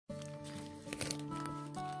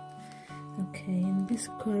Okay, in this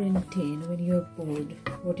quarantine, when you're bored,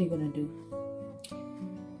 what are you gonna do?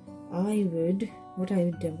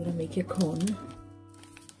 I'm gonna make a cone,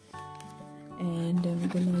 and I'm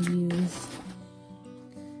gonna use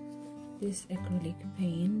this acrylic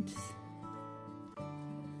paints.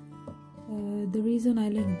 The reason I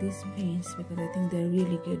like these paints because I think they're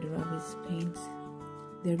really good rubbish paints.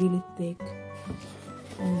 They're really thick.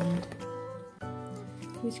 And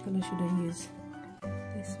which color should I use?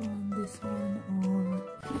 This one, or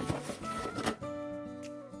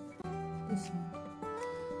this one?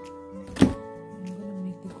 I'm gonna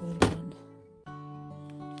make the gold one.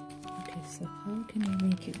 Okay, so how can I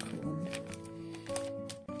make a cone?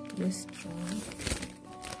 Just try.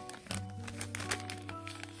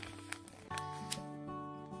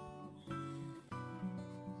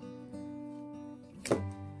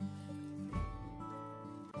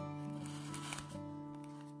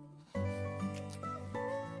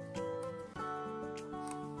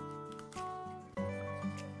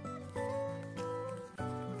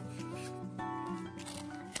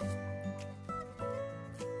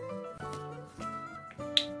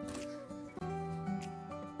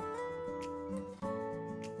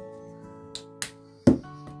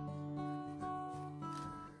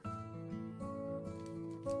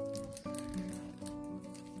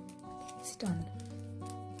 It's done.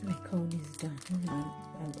 My cone is done.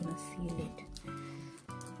 I'm gonna seal it.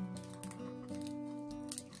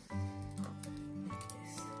 Like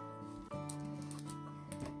this.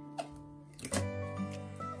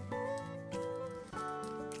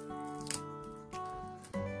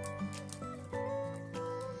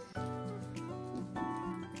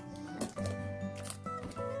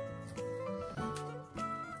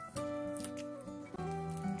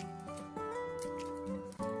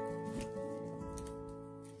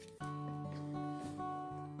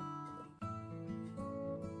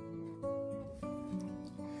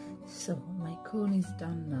 So my cone is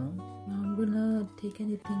done now. Now I'm gonna take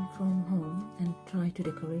anything from home and try to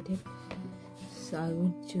decorate it. So I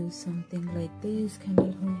would choose something like this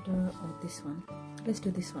candle holder or this one. Let's do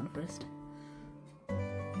this one first.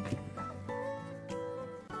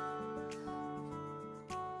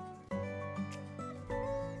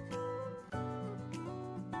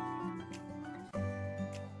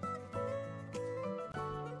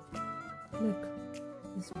 Look,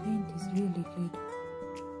 this paint is really good.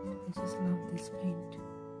 I just love this paint.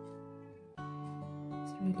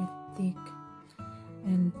 It's really thick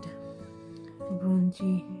and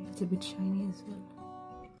bronzy. It's a bit shiny as well.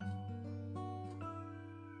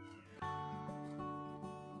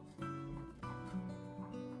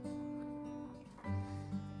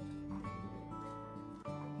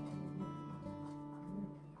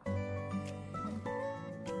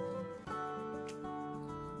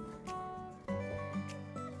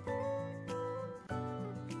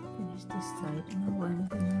 This side. Now I'm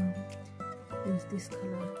gonna use this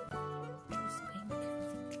color, this pink.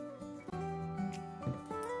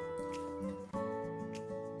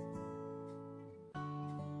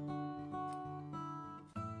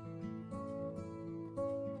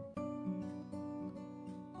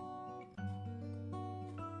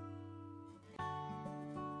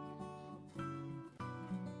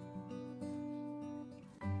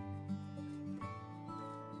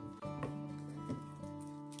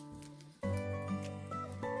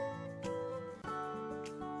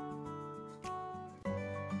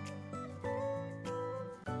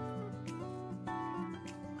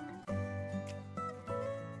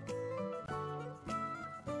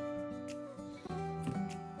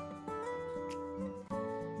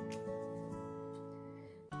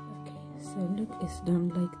 So look, it's done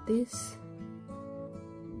like this.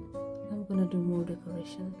 I'm gonna do more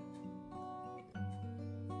decoration.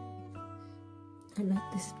 I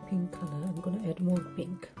like this pink color. I'm gonna add more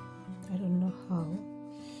pink. I don't know how,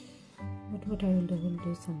 but what I will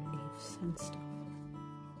do some leaves and stuff.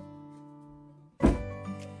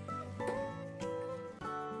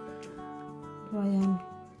 I'm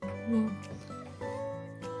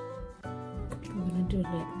gonna do it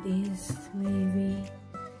like this, maybe.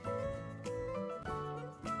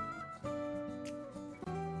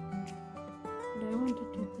 To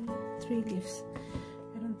do the 3 leaves.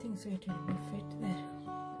 I don't think so it will fit there.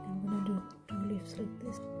 I'm gonna do 2 leaves like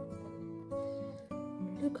this.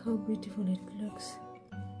 Look how beautiful it looks.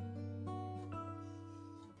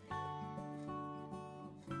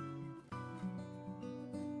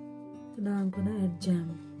 Now I'm gonna add jam.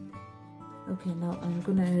 Okay, now I'm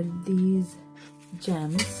gonna add these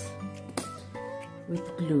jams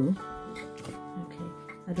with glue. Okay,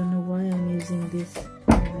 I don't know why I'm using this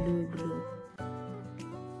blue glue.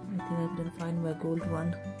 I couldn't find my gold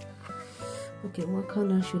one. Okay, what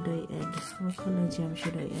color should I add? What color gem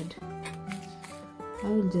should I add? I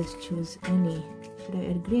will just choose any. Should I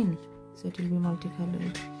add green? So it will be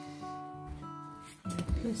multicolored.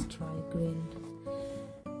 Let's try green.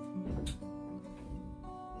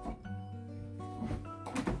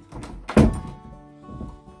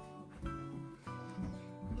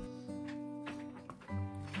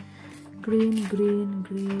 Green, green,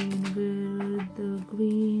 green, where are the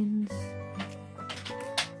greens?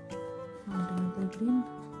 Add another green.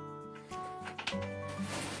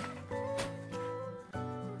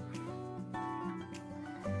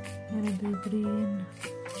 Another green.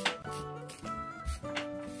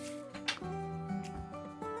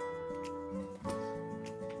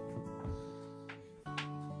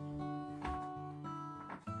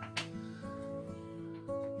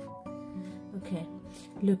 Okay,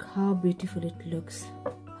 look how beautiful it looks.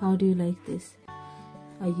 How do you like this?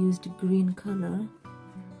 I used green color.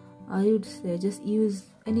 I would say just use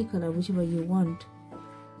any color, whichever you want.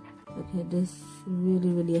 Okay, this is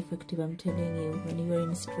really effective, I'm telling you. When you are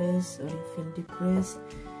in stress or you feel depressed,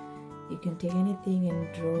 you can take anything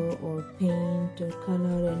and draw or paint or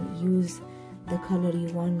color and use the color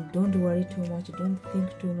you want. Don't worry too much, don't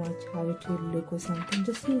think too much how it will look or something.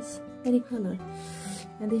 Just use any color.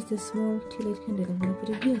 And this is the small tea light candle. I'm gonna put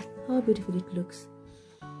it here. How beautiful it looks.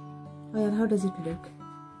 Oh, and how does it look?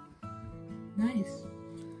 Nice.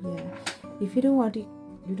 Yeah. If you don't want it,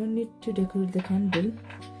 you don't need to decorate the candle.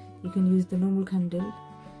 You can use the normal candle.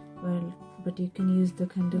 Well, but you can use the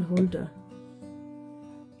candle holder.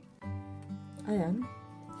 Ayan,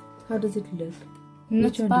 how does it look?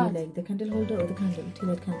 Which one do you like? The candle holder or the candle? Tea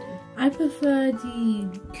light candle? I prefer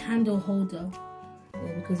the candle holder.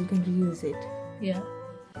 Yeah, because you can reuse it. Yeah.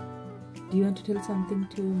 Do you want to tell something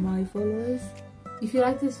to my followers? If you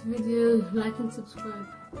like this video, like and subscribe.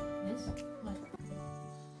 Yes? Like.